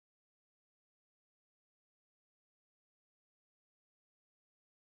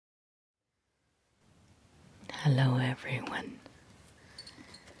Hello everyone.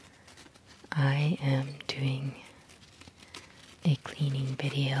 I am doing a cleaning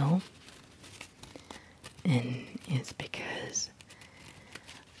video, and it's because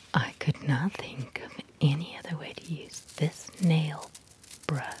I could not think of any other way to use this nail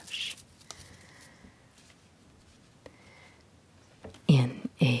brush in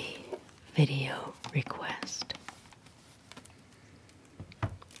a video request.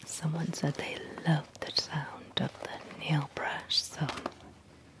 Someone said they loved the sound of the nail brush, so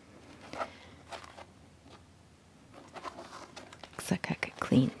looks like I could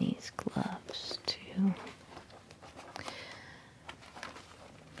clean these gloves too.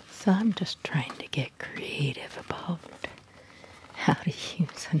 So I'm just trying to get creative about how to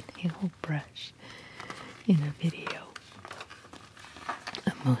use a nail brush in a video.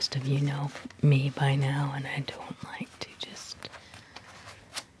 Most of you know me by now, and I don't like to just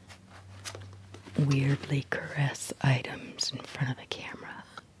weirdly caress items in front of a camera.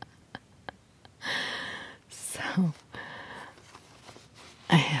 So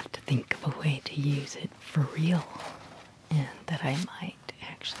I have to think of a way to use it for real, and that I might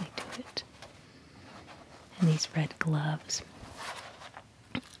actually do it. And these red gloves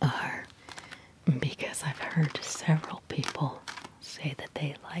are because I've heard several people say that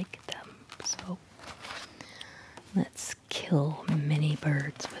they like them. So let's kill many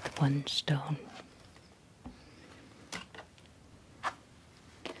birds with one stone.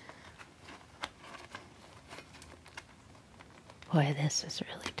 Boy, this is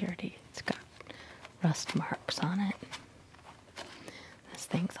really dirty. It's got rust marks on it. This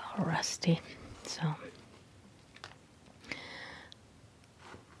thing's all rusty, so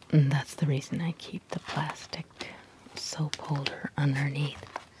that's the reason I keep the plastic soap holder underneath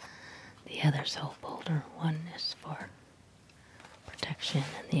the other soap holder. One is for protection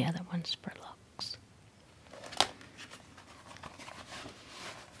and the other one's for looks.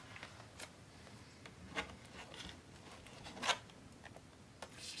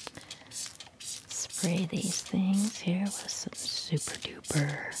 Spray these things here with some super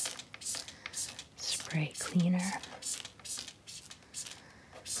duper spray cleaner.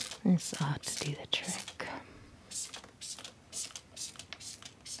 This ought to do the trick.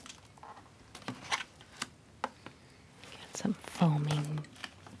 Get some foaming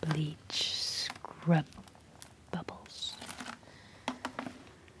bleach scrub bubbles.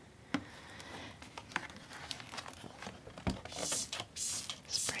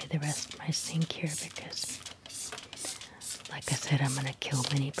 Spray the rest of my sink here because, like I said, I'm going to kill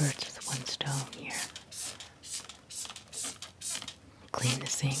many birds with one stone here. Clean the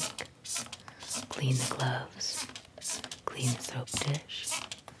sink, clean the gloves, clean the soap dish,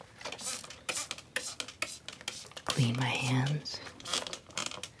 clean my hands,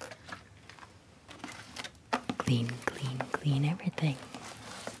 clean everything.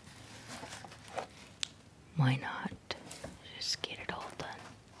 Why not just get it all done?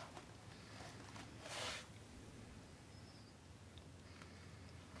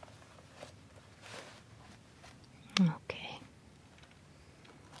 Okay.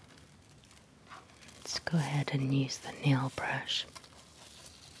 Let's go ahead and use the nail brush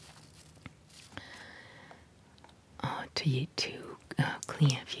to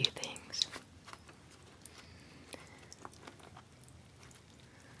clean a few things.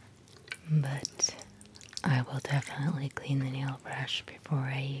 But I will definitely clean the nail brush before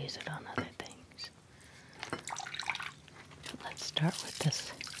I use it on other things. Let's start with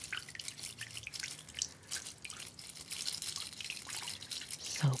this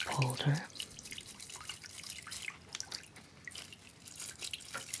soap holder.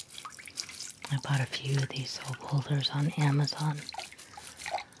 I bought a few of these soap holders on Amazon.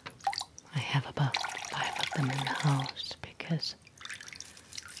 I have about 5 of them in the house because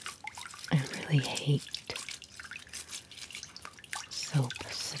I really hate soap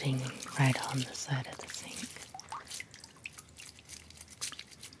sitting right on the side of the sink.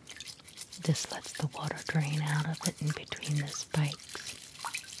 This lets the water drain out of it in between the spikes.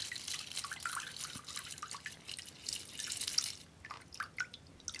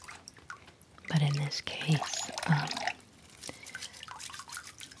 But in this case,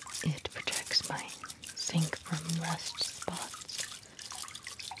 it protects my sink from rust spots.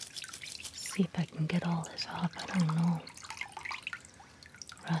 See if I can get all this off. I don't know.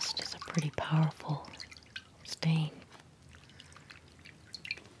 Rust is a pretty powerful stain.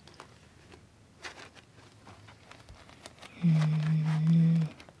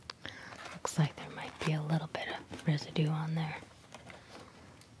 Looks like there might be a little bit of residue on there.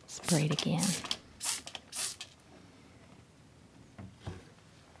 Spray it again.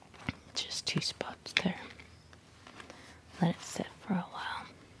 Just 2 spots there.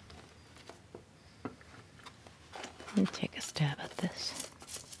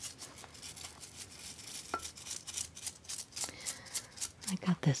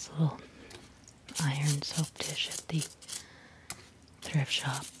 bought this little iron soap dish at the thrift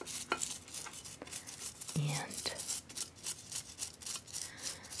shop, and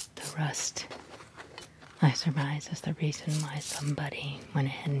the rust, I surmise, is the reason why somebody went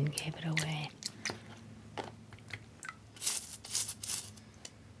ahead and gave it away.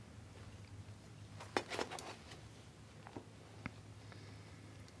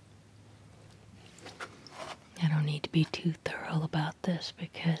 I don't need to be too thorough about this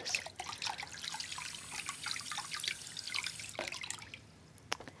because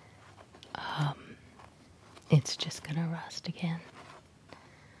it's just gonna rust again.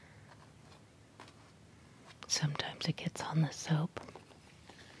 Sometimes it gets on the soap,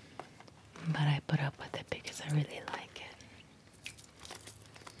 but I put up with it because I really like it.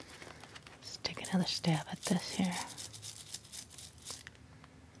 Let's take another stab at this here.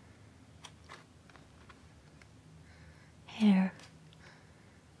 Hair.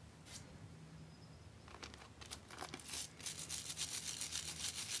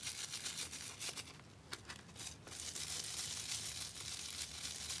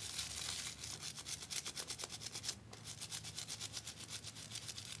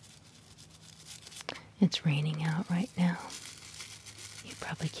 It's raining out right now. You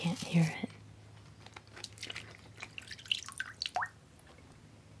probably can't hear it.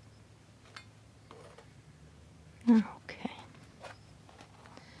 Okay.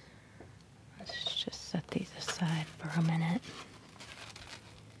 Let's just set these aside for a minute.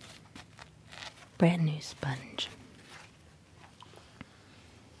 Brand new sponge.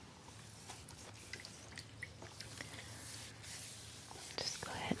 Just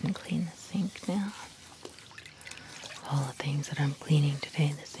go ahead and clean the sink now. All the things that I'm cleaning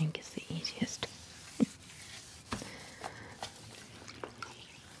today, the sink is the easiest.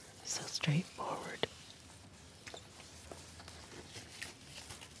 So straightforward.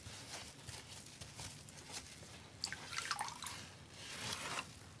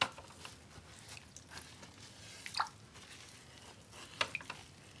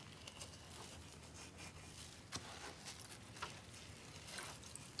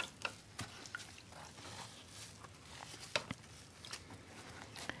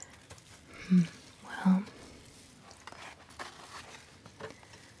 Well,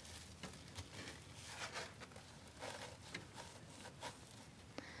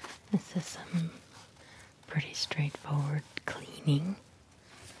 this is some pretty straightforward cleaning.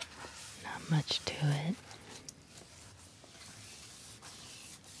 Not much to it.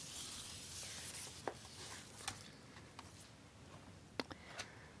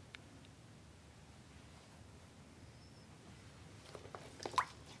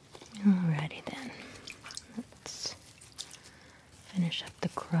 Alrighty then, let's finish up the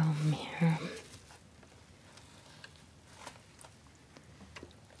chrome here.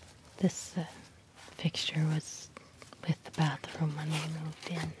 This fixture was with the bathroom when we moved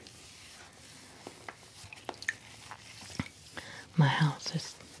in. My house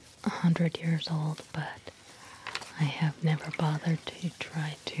is 100 years old, but I have never bothered to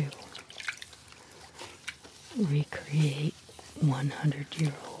try to recreate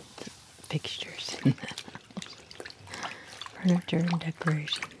 100-year-old fixtures in the house. Furniture and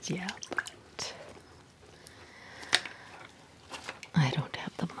decorations, yeah, but I don't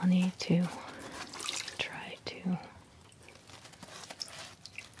have the money to try to,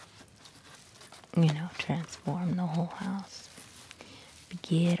 transform the whole house.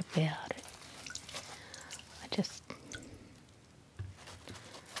 Forget about it.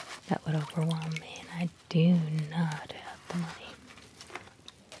 That would overwhelm me, and I do not have the money.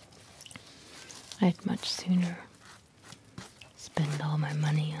 I'd much sooner spend all my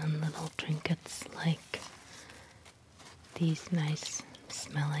money on little trinkets like these nice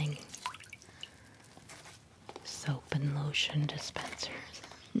smelling soap and lotion dispensers.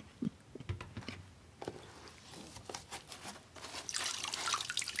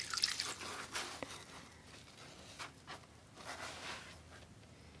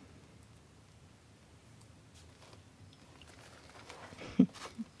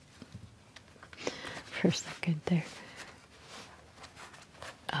 For a second there.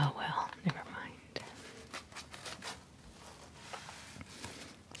 Oh well, never mind.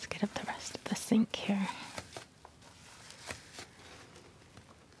 Let's get up the rest of the sink here.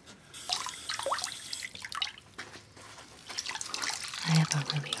 I have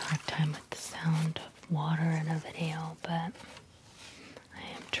a really hard time with the sound of water in a video, but I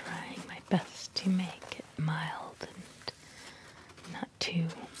am trying my best to make it mild and not too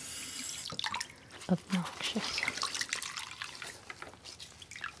obnoxious.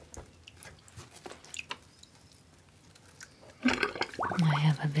 I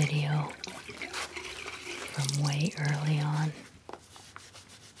have a video from way early on.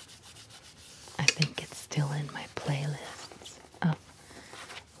 I think it's still in my playlists of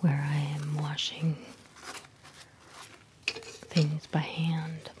where I am washing things by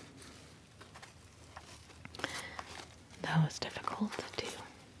hand. That was difficult to do.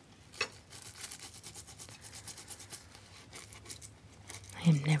 I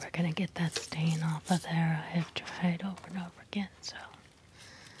am never going to get that stain off of there. I have tried over and over again, so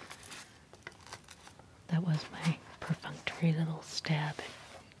that was my perfunctory little stab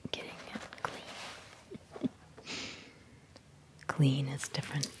at getting it clean. Clean is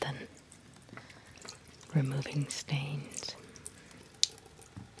different than removing stains.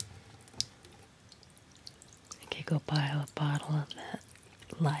 I could go buy a bottle of that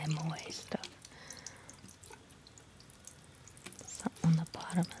lime away stuff. Something on the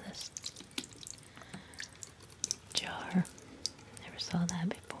bottom of this jar. Never saw that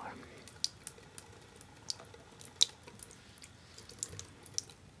before.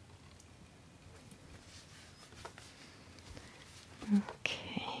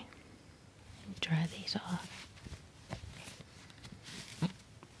 Okay, dry these off.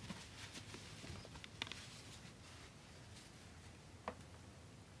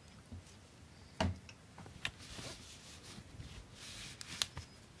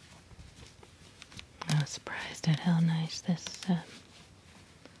 I was surprised at how nice this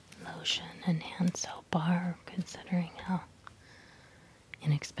lotion and hand soap are, considering how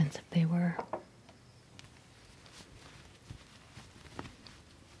inexpensive they were.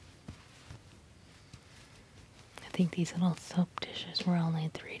 I think these little soap dishes were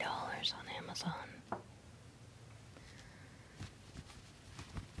only $3 on Amazon.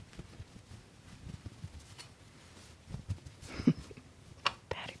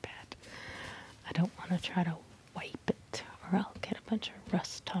 Patty pat. I don't want to try to wipe it or I'll get a bunch of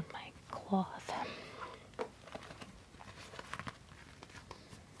rust on my cloth.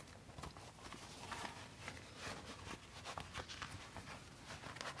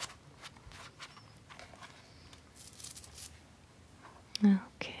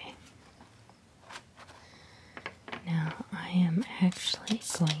 Okay. Now I am actually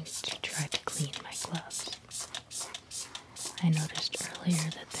going to try to clean my gloves. I noticed earlier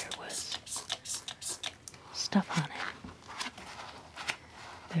that there was stuff on it.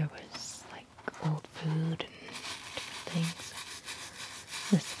 There was like old food and different things.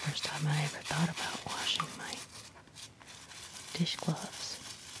 This is the first time I ever thought about washing my dish gloves.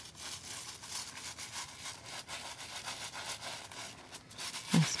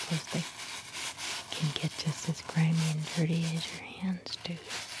 I suppose they can get just as grimy and dirty as your hands do.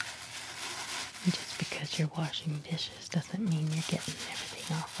 And just because you're washing dishes doesn't mean you're getting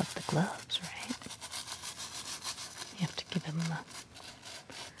everything off of the gloves, right? You have to give them a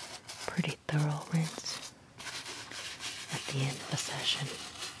pretty thorough rinse at the end of a session,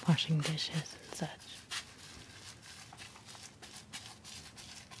 washing dishes and such.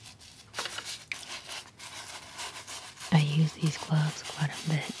 I use these gloves quite a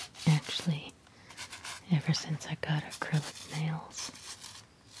bit, actually, ever since I got acrylic nails.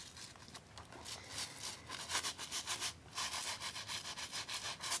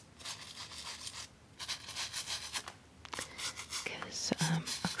 Because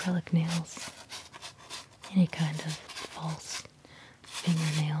acrylic nails, any kind of false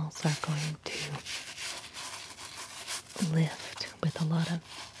fingernails are going to lift with a lot of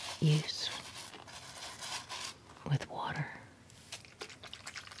use with water.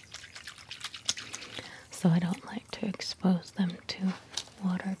 So I don't like to expose them to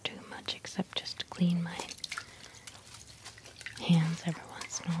water too much, except just to clean my hands every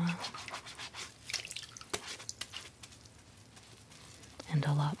once in a while. And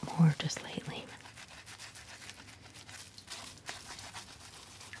a lot more just lately.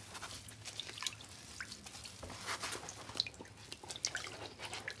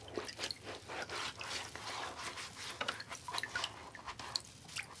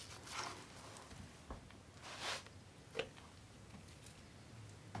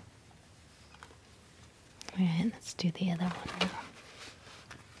 Alright, let's do the other one now.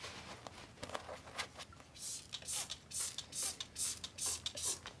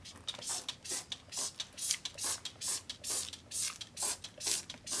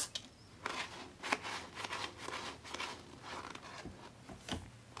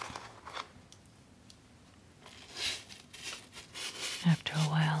 After a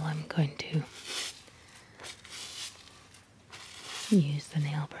while, I'm going to use the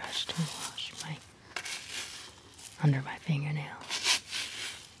nail brush to wash under my fingernails.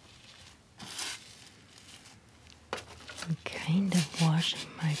 I'm kind of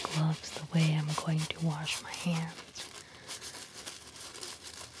washing my gloves the way I'm going to wash my hands.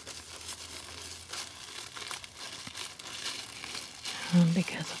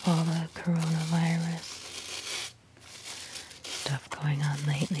 Because of all the coronavirus stuff going on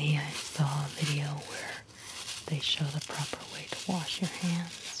lately, I saw a video where they show the proper way to wash your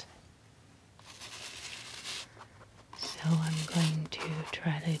hands. So I'm going to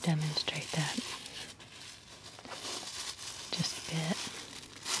try to demonstrate that just a bit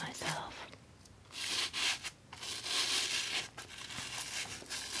myself.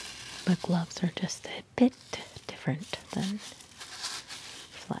 But gloves are just a bit different than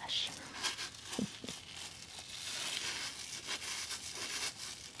flesh.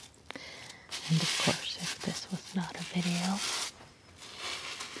 And of course, if this was not a video,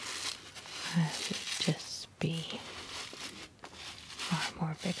 I would just be far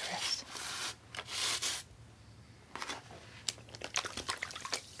more vigorous.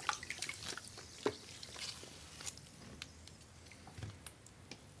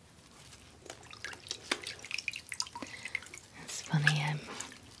 It's funny, and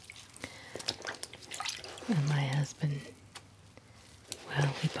my husband,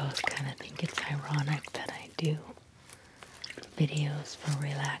 well, we both kind of think it's ironic that I do videos for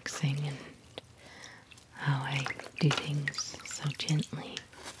relaxing and how I do things so gently.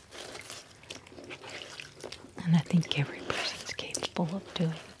 And I think every person's capable of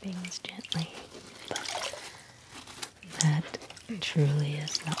doing things gently, but that truly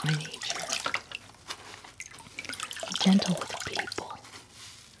is not my nature. I'm gentle with people,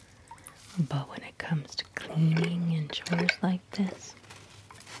 but when it comes to cleaning and chores like this,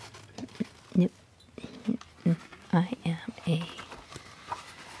 I am a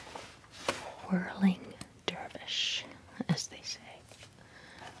whirling dervish, as they say,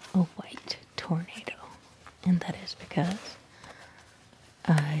 a white tornado. And that is because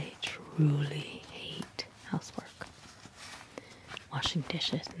I truly hate housework. Washing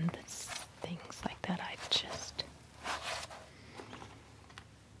dishes and things like that, I just...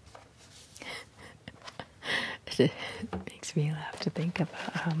 It makes me laugh to think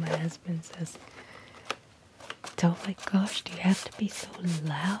about how my husband says, "Oh my gosh, do you have to be so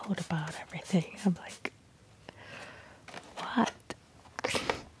loud about everything?" I'm like, what?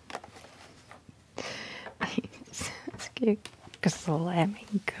 It's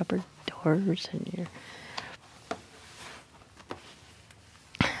slamming cupboard doors and you're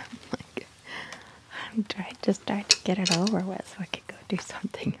like, I'm trying to start to get it over with so I can go do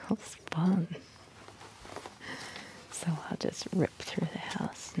something else fun. So I'll just rip through the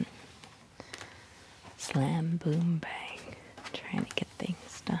house and slam, boom, bang, trying to get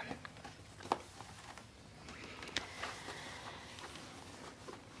things done.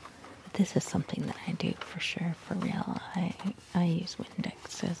 But this is something that I do for sure, for real. I use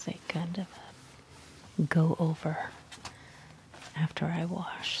Windex as a kind of a go-over after I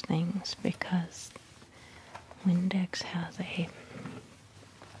wash things, because Windex has a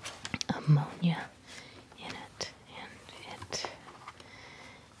ammonia in it, and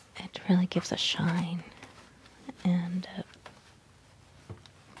it really gives a shine and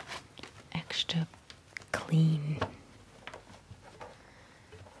extra clean.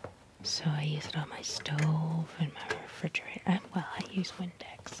 So I use it on my stove and my refrigerator. Well, I use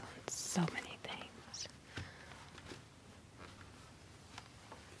Windex on so many things.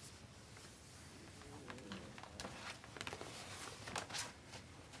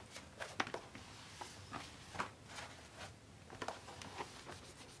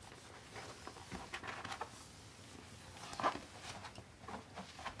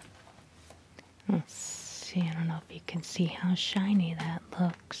 Let's see, I don't know if you can see how shiny that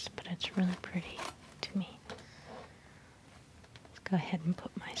looks, but it's really pretty to me. Let's go ahead and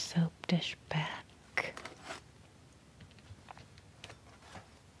put my soap dish back.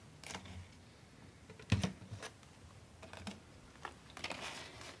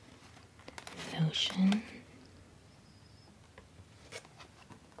 Lotion.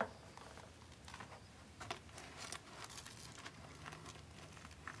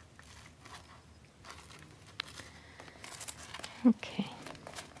 Okay.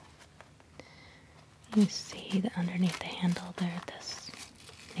 You see that underneath the handle there, this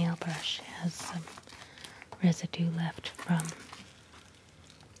nail brush has some residue left from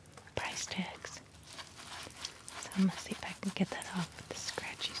price tags. So I'm going to see if I can get that off with the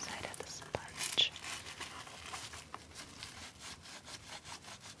scratchy side of the sponge.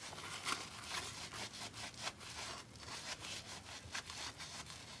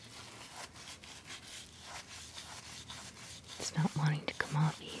 It's not wanting to come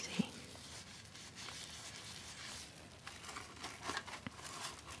off easy.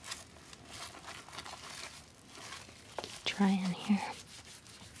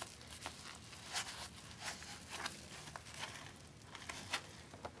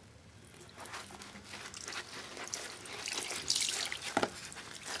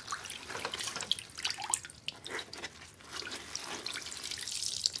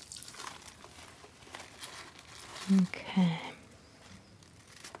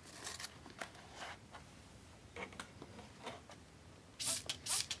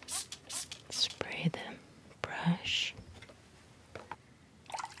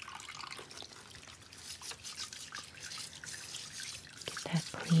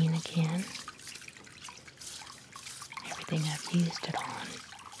 clean again. Everything I've used it on.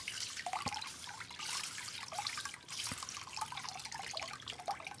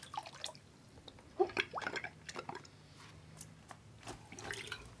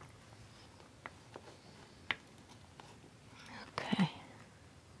 Okay.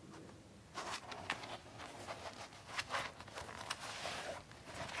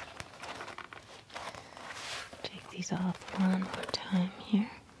 Take these off one more time here.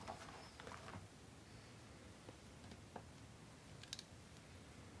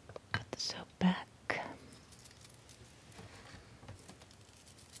 Put the soap back.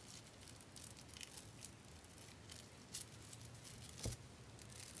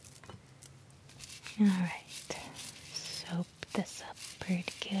 Alright, soap this up pretty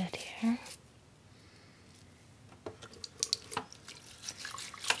good here.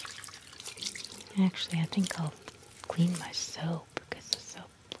 Actually, I think I'll clean my soap because the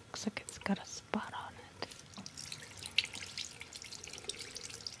soap looks like it's got a spot on it.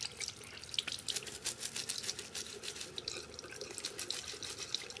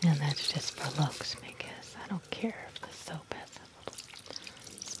 And that's just for looks because I don't care if the soap has a little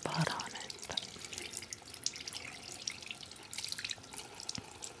spot on it. But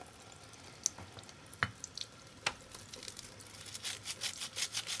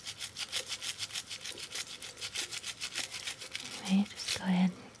anyway, just go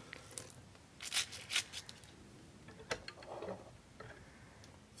ahead.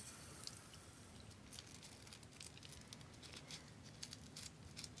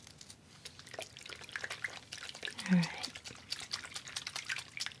 Alright.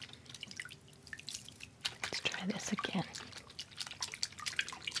 Let's try this again.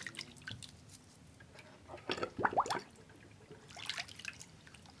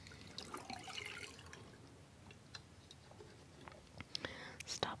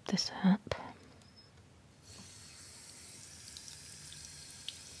 Stop this up.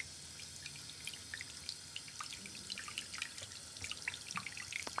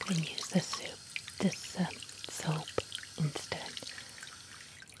 And use this soap instead.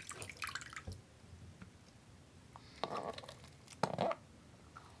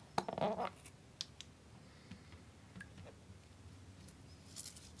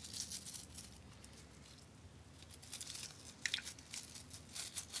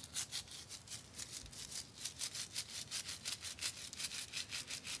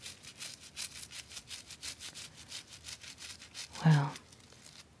 Well,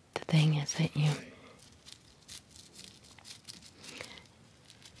 the thing is that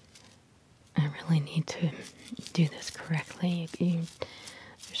I really need to do this correctly. You're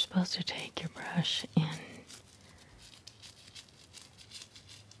supposed to take your brush and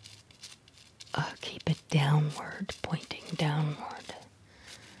keep it downward, pointing downward.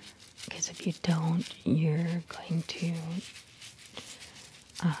 Because if you don't, you're going to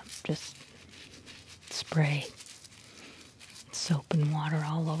just spray soap and water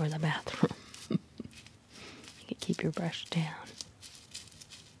all over the bathroom. You can keep your brush down.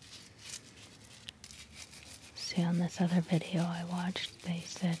 See, on this other video I watched, they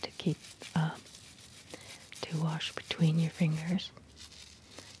said to wash between your fingers,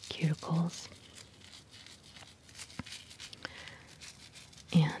 cuticles,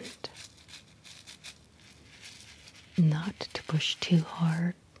 and not to push too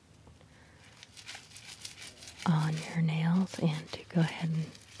hard on your nails, and to go ahead and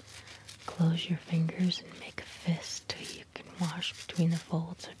close your fingers and make a fist so you can wash between the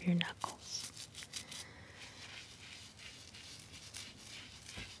folds of your knuckles.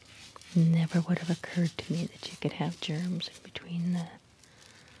 Never would have occurred to me that you could have germs in between the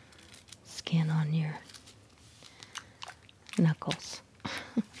skin on your knuckles.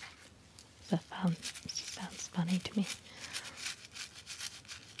 That sounds funny to me.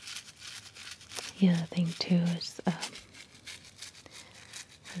 The other thing too is,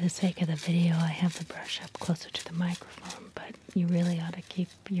 for the sake of the video, I have the brush up closer to the microphone, but you really ought to keep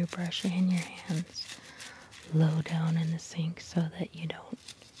your brush in your hands low down in the sink so that you don't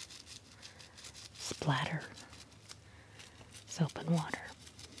splatter soap and water.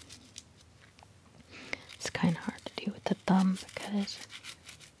 It's kind of hard to do with the thumb because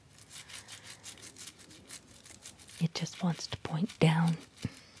it just wants to point down.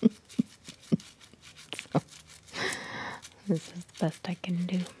 So, this is the best I can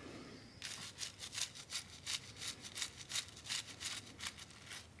do.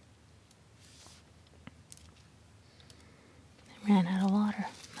 I ran out of water.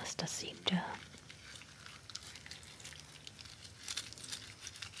 Must have seeped out.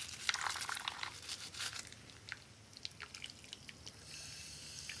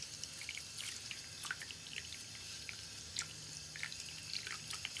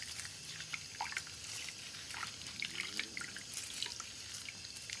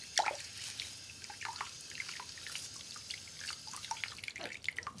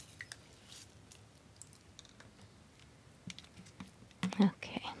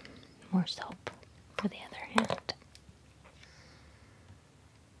 more soap for the other hand.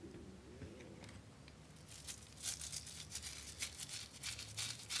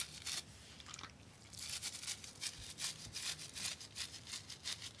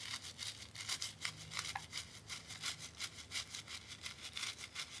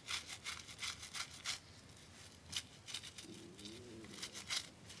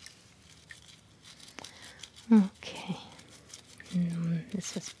 Okay,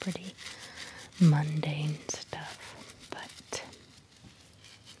 this is pretty mundane stuff, but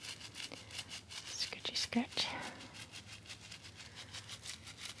scratchy scratch.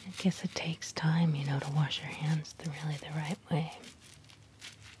 I guess it takes time, you know, to wash your hands really the right way.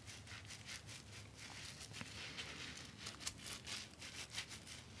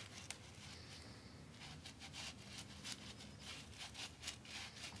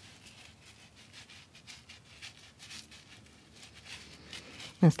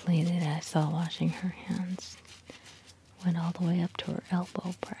 This lady that I saw washing her hands went all the way up to her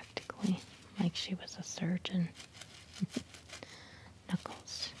elbow practically, like she was a surgeon.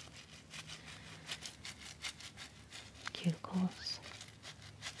 Knuckles. Cuticles.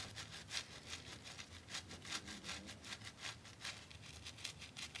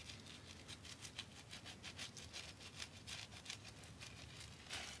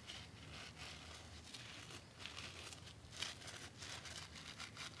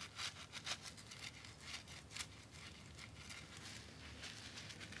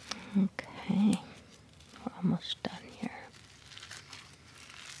 Okay, we're almost done here.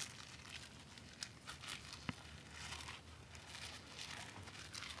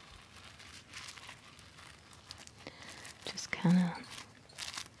 Just kind of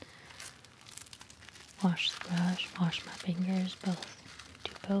wash the brush, wash my fingers, do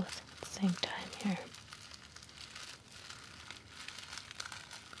both at the same time here.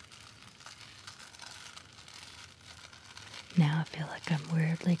 Now I feel like I'm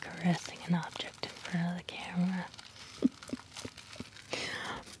weirdly caressing an object in front of the camera.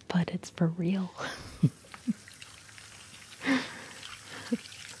 But it's for real.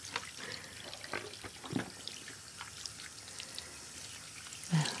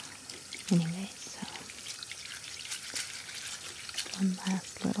 Well, anyway, so one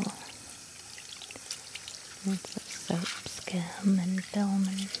last little rinse of soap, skim, and film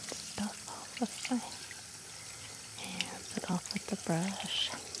and stuff off of my hands and off with the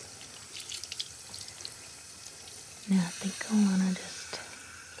brush. Now I think I want to just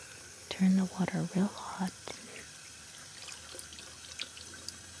turn the water real hot and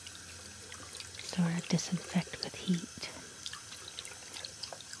sort of disinfect with heat.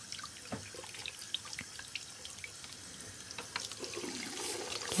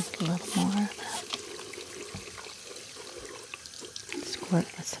 Give it a little more of a squirt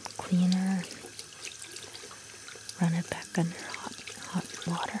with some cleaner. Run it back under hot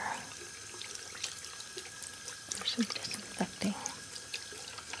water for some disinfecting.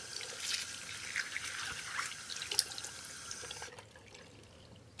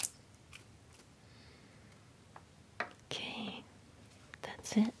 Okay,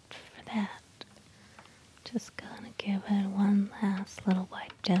 that's it for that. Just gonna give it one last little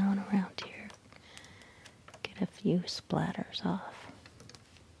wipe down around here. Get a few splatters off.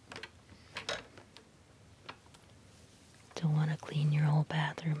 Don't want to clean your whole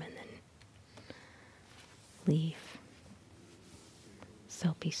bathroom and then leave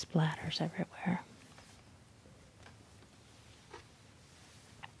soapy splatters everywhere.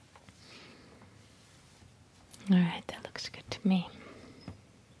 Alright, that looks good to me.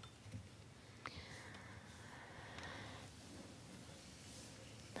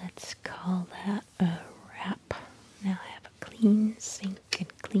 Let's call that a wrap. Now I have a clean sink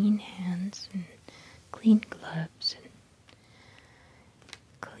and clean hands and clean gloves and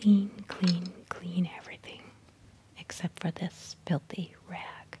clean everything except for this filthy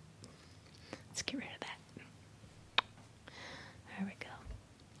rag. Let's get rid of that. There we go.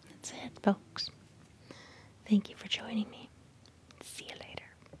 That's it, folks. Thank you for joining me.